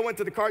 right before I went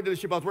to the car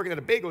dealership, I was working at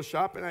a bagel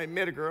shop, and I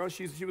met a girl.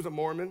 She was a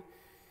Mormon.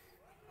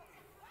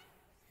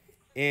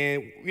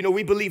 And, you know,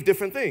 we believe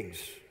different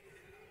things.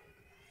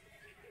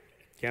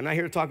 Okay, I'm not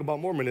here to talk about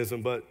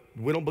Mormonism, but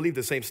we don't believe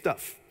the same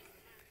stuff.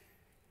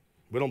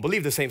 We don't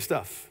believe the same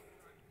stuff.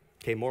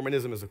 Okay,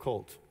 Mormonism is a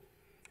cult.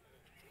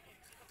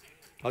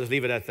 I'll just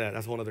leave it at that.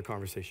 That's a whole other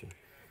conversation.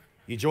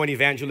 You join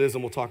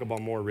evangelism, we'll talk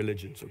about more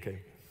religions,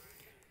 okay?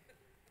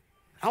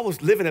 I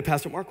was living at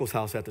Pastor Marco's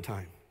house at the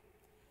time.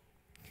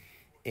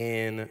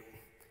 And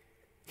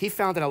he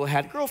found that I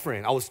had a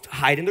girlfriend. I was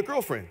hiding the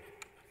girlfriend.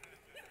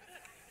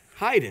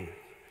 Hiding.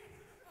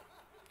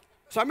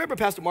 So I remember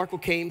Pastor Marco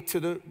came to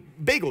the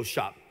bagel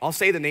shop. I'll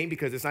say the name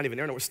because it's not even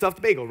there anymore.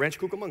 Stuffed Bagel, Ranch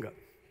Cucamonga.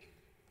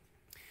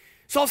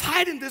 So I was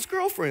hiding this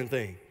girlfriend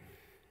thing.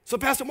 So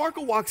Pastor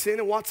Marco walks in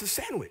and wants a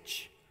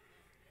sandwich.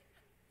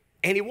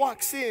 And he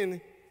walks in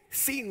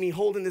seen me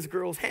holding this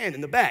girl's hand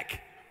in the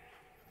back.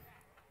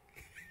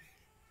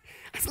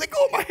 I said, let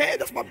go of my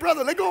hand. That's my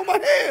brother. Let go of my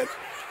hand.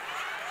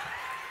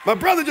 My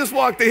brother just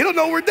walked in. He don't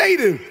know we're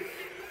dating.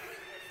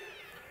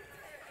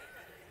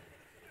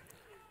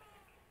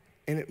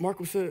 And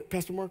Marco said,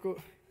 Pastor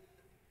Marco,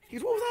 he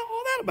goes, what was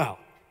all that about?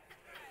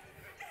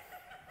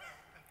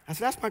 I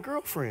said, that's my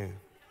girlfriend.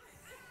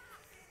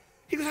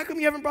 He goes, how come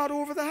you haven't brought her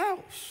over the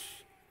house?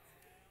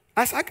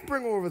 I said, I can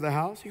bring her over the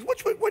house. He goes,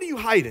 what are you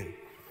hiding?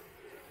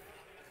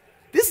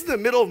 This is the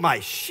middle of my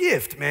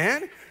shift,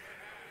 man.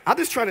 I'm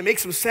just trying to make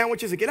some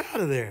sandwiches and get out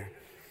of there.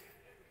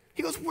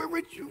 He goes,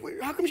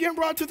 how come you haven't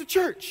brought her to the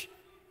church?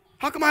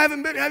 How come I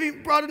haven't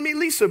brought her to meet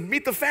Lisa,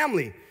 meet the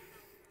family?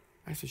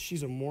 I said,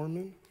 she's a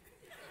Mormon.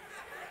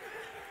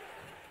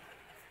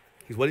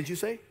 He goes, what did you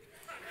say?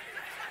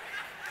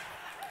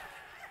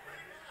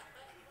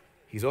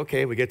 He's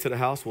okay, we get to the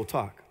house, we'll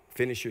talk.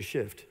 Finish your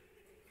shift.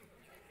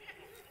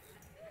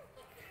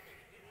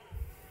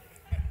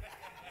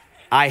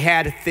 I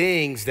had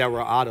things that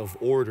were out of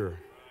order.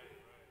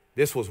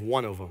 This was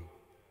one of them.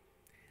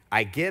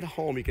 I get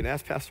home, you can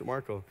ask Pastor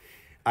Marco.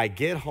 I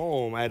get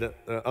home, I had an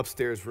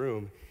upstairs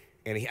room,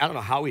 and I don't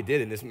know how he did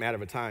it in this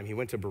matter of time. He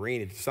went to Berean,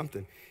 did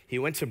something. He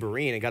went to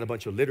Berean and got a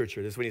bunch of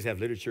literature. This is when he's have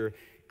literature,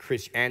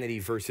 Christianity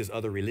versus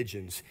other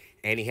religions.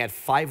 And he had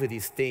 5 of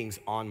these things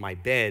on my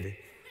bed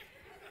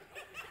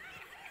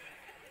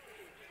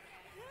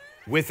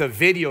with a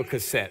video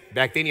cassette.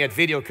 Back then he had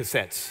video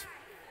cassettes.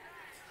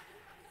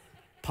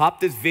 Pop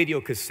this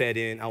video cassette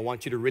in. I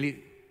want you to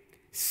really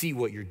see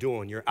what you're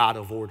doing. You're out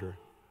of order.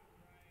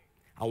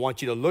 I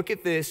want you to look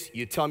at this.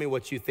 You tell me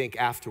what you think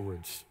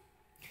afterwards.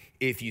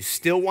 If you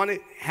still want to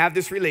have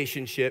this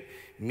relationship,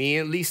 me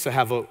and Lisa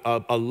have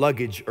a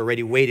luggage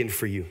already waiting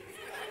for you.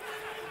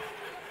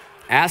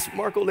 Ask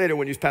Marco later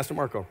when you Pastor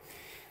Marco.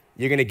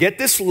 You're going to get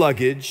this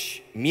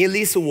luggage. Me and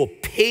Lisa will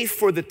pay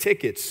for the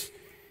tickets.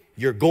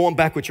 You're going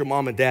back with your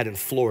mom and dad in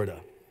Florida.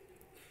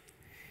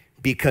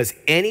 Because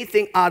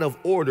anything out of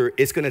order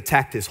is going to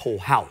attack this whole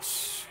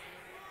house.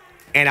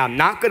 And I'm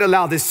not going to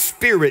allow this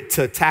spirit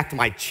to attack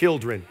my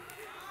children.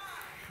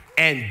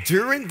 And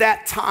during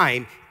that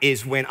time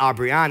is when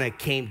Aubriana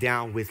came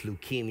down with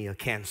leukemia,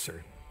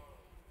 cancer.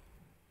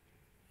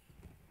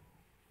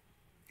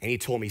 And he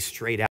told me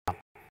straight out, I'm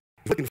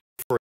looking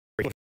for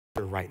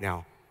a right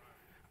now.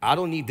 I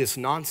don't need this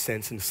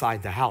nonsense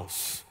inside the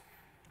house.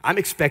 I'm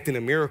expecting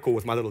a miracle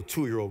with my little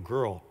 2-year-old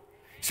girl.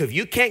 So if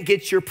you can't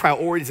get your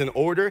priorities in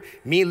order,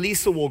 me and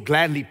Lisa will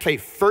gladly pay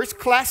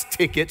first-class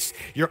tickets.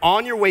 You're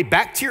on your way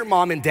back to your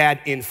mom and dad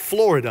in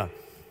Florida.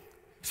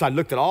 So I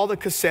looked at all the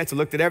cassettes, I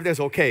looked at everything. I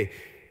said, okay,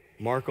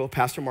 Marco,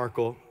 Pastor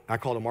Marco, I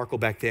called him Marco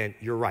back then,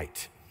 you're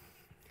right.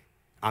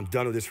 I'm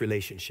done with this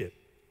relationship.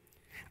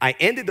 I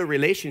ended the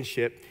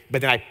relationship,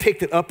 but then I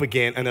picked it up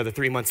again another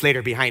 3 months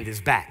later behind his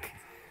back.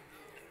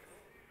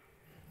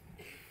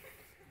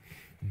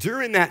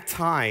 During that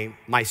time,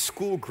 my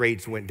school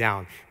grades went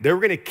down. They were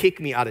going to kick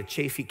me out of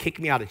Chaffey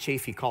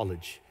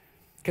College.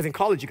 Because in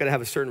college, you got to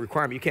have a certain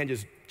requirement. You can't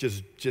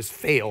just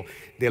fail.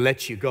 They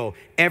let you go.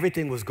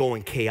 Everything was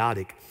going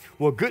chaotic.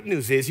 Well, good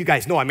news is, you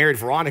guys know I married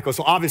Veronica,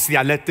 so obviously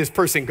I let this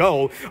person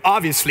go,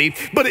 obviously,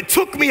 but it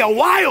took me a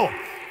while.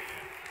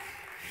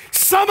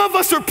 Some of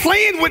us are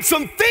playing with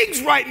some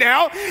things right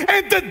now,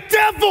 and the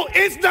devil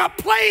is not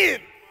playing.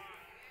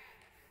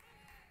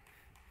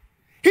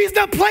 He's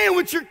not playing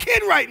with your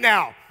kid right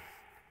now.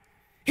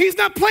 He's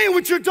not playing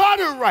with your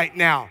daughter right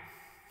now.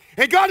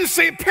 And God is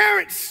saying,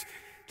 parents,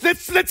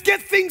 let's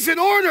get things in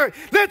order.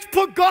 Let's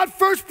put God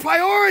first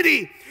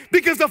priority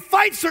because the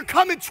fights are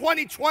coming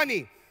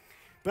 2020.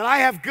 But I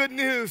have good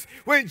news.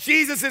 When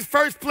Jesus is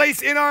first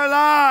place in our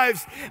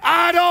lives,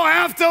 I don't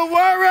have to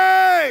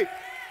worry.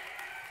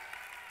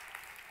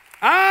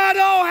 I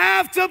don't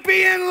have to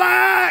be in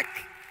lack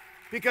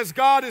because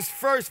God is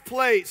first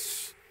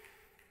place.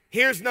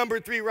 Here's number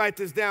 3, write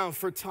this down,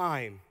 for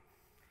time.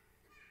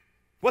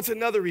 What's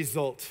another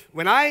result?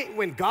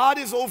 When God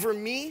is over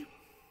me,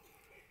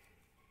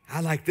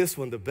 I like this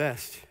one the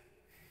best.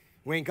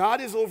 When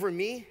God is over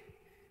me,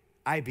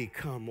 I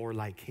become more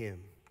like him.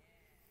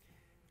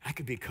 I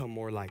could become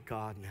more like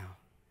God now.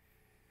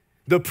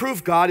 The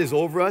proof God is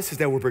over us is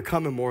that we're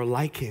becoming more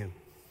like him.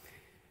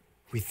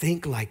 We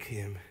think like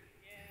him.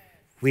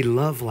 We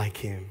love like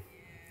him.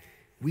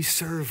 We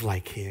serve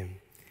like him.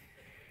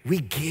 We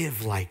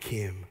give like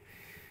him.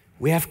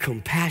 We have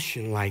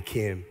compassion like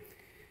him.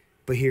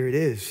 But here it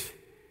is.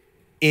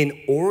 In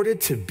order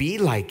to be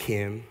like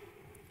him,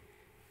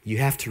 you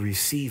have to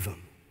receive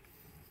him.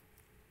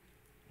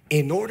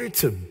 In order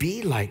to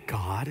be like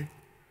God,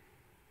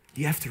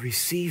 you have to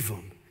receive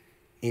him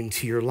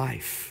into your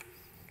life.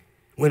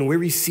 When we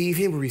receive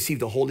him, we receive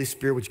the Holy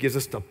Spirit, which gives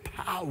us the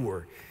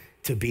power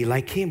to be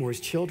like him. We're his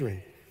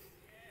children.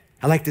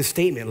 I like this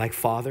statement, like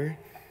Father,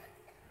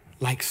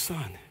 like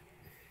Son.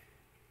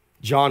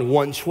 John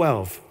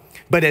 1:12.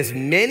 But as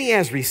many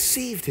as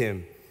received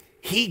him,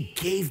 he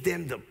gave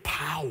them the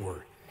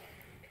power.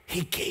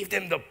 He gave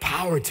them the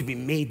power to be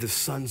made the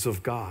sons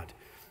of God.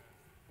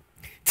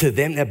 To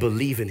them that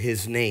believe in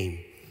his name.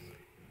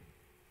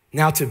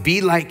 Now, to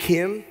be like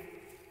him,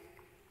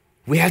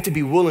 we have to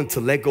be willing to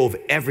let go of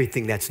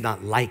everything that's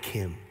not like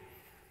him.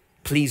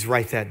 Please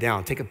write that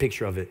down. Take a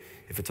picture of it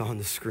if it's on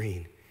the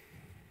screen.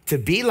 To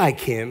be like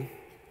him,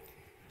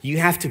 you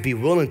have to be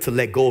willing to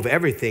let go of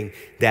everything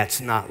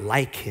that's not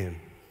like him.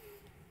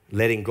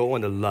 Letting go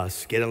of the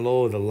lust, getting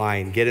low of the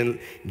line, getting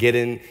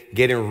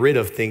rid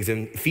of things.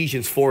 And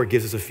Ephesians 4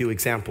 gives us a few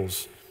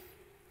examples.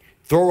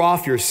 Throw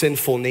off your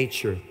sinful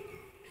nature.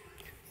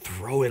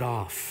 Throw it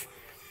off.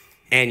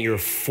 And your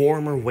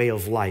former way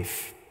of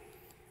life,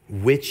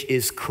 which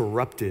is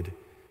corrupted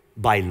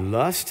by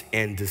lust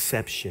and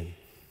deception.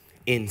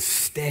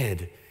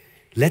 Instead,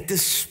 let the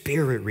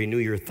Spirit renew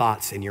your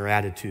thoughts and your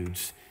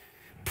attitudes.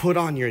 Put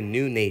on your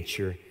new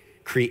nature,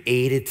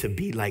 created to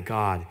be like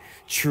God,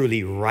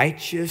 truly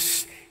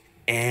righteous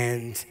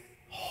and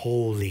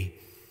holy.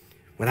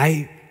 When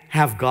I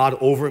have God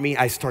over me,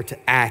 I start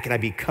to act and I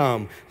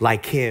become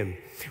like him.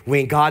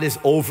 When God is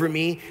over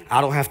me, I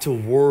don't have to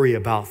worry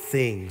about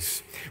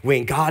things.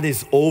 When God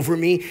is over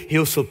me,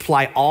 he'll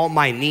supply all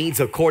my needs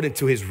according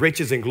to his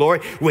riches and glory.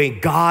 When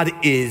God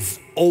is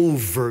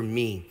over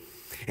me.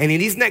 And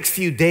in these next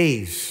few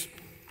days,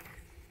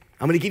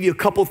 I'm gonna give you a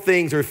couple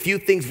things or a few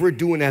things we're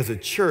doing as a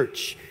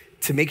church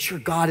to make sure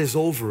God is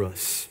over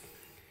us.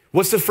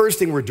 What's the first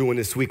thing we're doing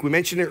this week? We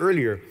mentioned it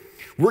earlier.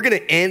 We're gonna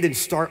end and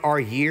start our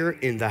year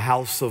in the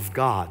house of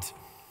God.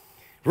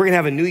 We're gonna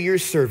have a New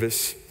Year's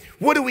service.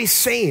 What are we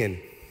saying?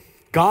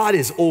 God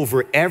is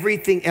over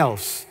everything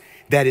else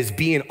that is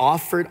being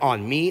offered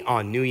on me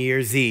on New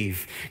Year's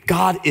Eve.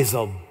 God is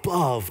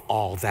above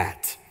all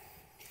that.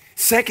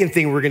 Second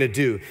thing we're gonna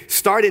do,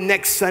 starting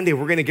next Sunday,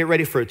 we're gonna get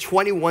ready for a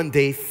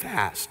 21-day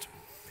fast.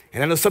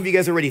 And I know some of you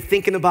guys are already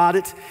thinking about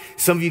it.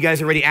 Some of you guys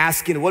are already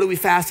asking, what are we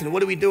fasting?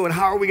 What are we doing?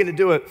 How are we gonna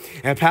do it?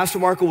 And Pastor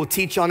Marco will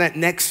teach on that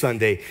next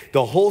Sunday.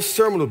 The whole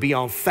sermon will be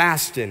on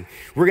fasting.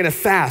 We're gonna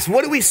fast.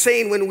 What are we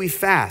saying when we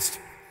fast?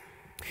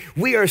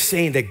 We are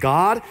saying that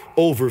God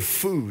over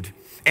food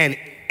and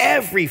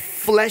every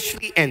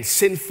fleshly and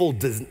sinful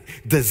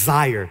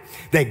desire,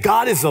 that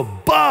God is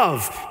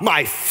above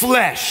my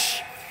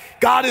flesh.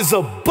 God is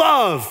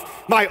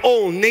above my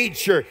own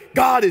nature.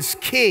 God is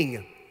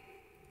king.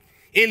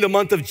 In the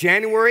month of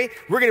January,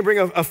 we're gonna bring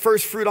a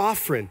first fruit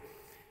offering.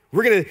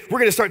 We're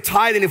gonna start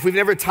tithing if we've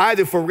never tithed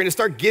before. We're gonna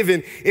start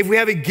giving if we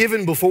haven't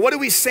given before. What are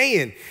we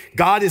saying?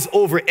 God is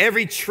over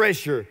every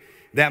treasure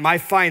that my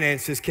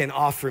finances can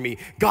offer me.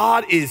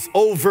 God is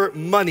over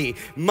money.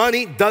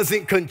 Money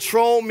doesn't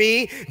control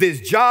me.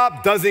 This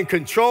job doesn't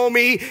control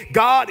me.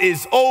 God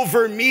is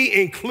over me,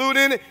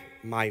 including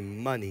my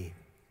money.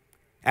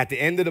 At the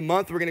end of the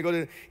month, we're gonna go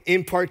to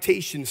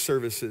impartation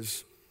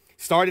services.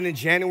 Starting in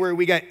January,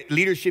 we got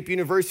Leadership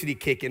University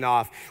kicking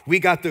off. We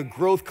got the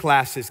growth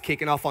classes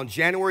kicking off on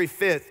January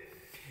 5th.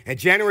 And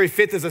January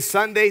 5th is a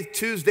Sunday.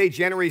 Tuesday,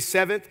 January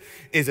 7th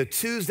is a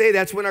Tuesday.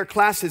 That's when our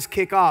classes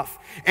kick off.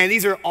 And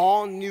these are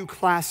all new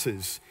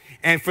classes.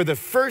 And for the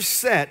first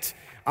set,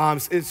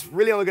 it's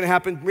really only gonna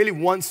happen really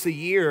once a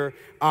year.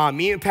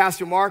 Me and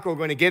Pastor Marco are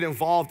gonna get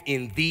involved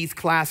in these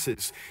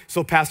classes.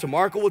 So Pastor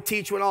Marco will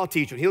teach when I'll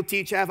teach when. He'll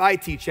teach half, I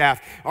teach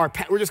half.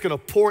 We're just gonna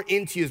pour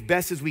into you as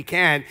best as we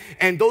can.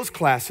 And those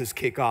classes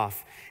kick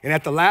off. And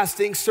at the last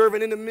thing,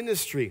 serving in the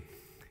ministry.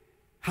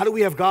 How do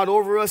we have God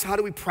over us? How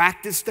do we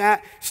practice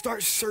that?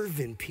 Start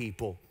serving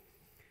people.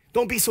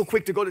 Don't be so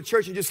quick to go to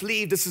church and just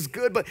leave. This is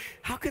good, but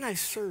how can I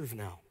serve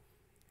now?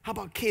 How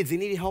about kids? They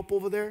need help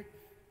over there?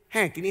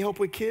 Hank, do you need help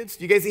with kids?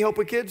 Do you guys need help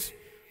with kids?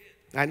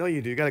 I know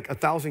you do. You got like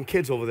 1,000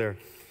 kids over there.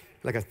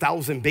 Like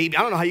 1,000 babies.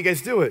 I don't know how you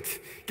guys do it.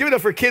 Give it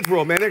up for Kids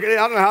World, man. I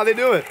don't know how they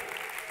do it.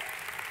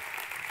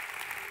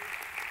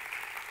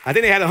 I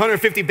think they had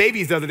 150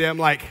 babies the other day. I'm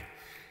like,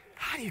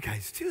 how do you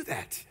guys do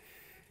that?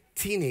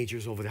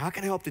 Teenagers over there. How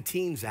can I help the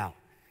teens out?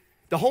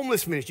 The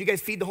homeless ministry. You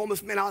guys feed the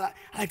homeless men. I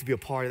like to be a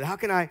part of that.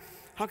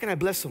 How can I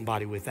bless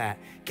somebody with that?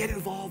 Get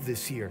involved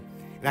this year.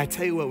 And I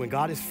tell you what, when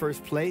God is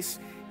first place,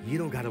 you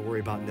don't got to worry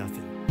about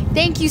nothing.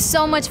 Thank you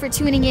so much for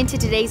tuning in to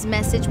today's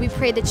message. We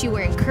pray that you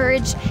were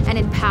encouraged and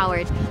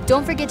empowered.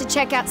 Don't forget to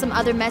check out some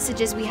other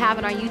messages we have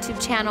on our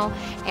YouTube channel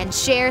and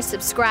share,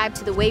 subscribe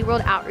to the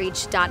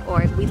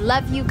wayworldoutreach.org. We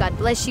love you. God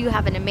bless you.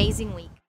 Have an amazing week.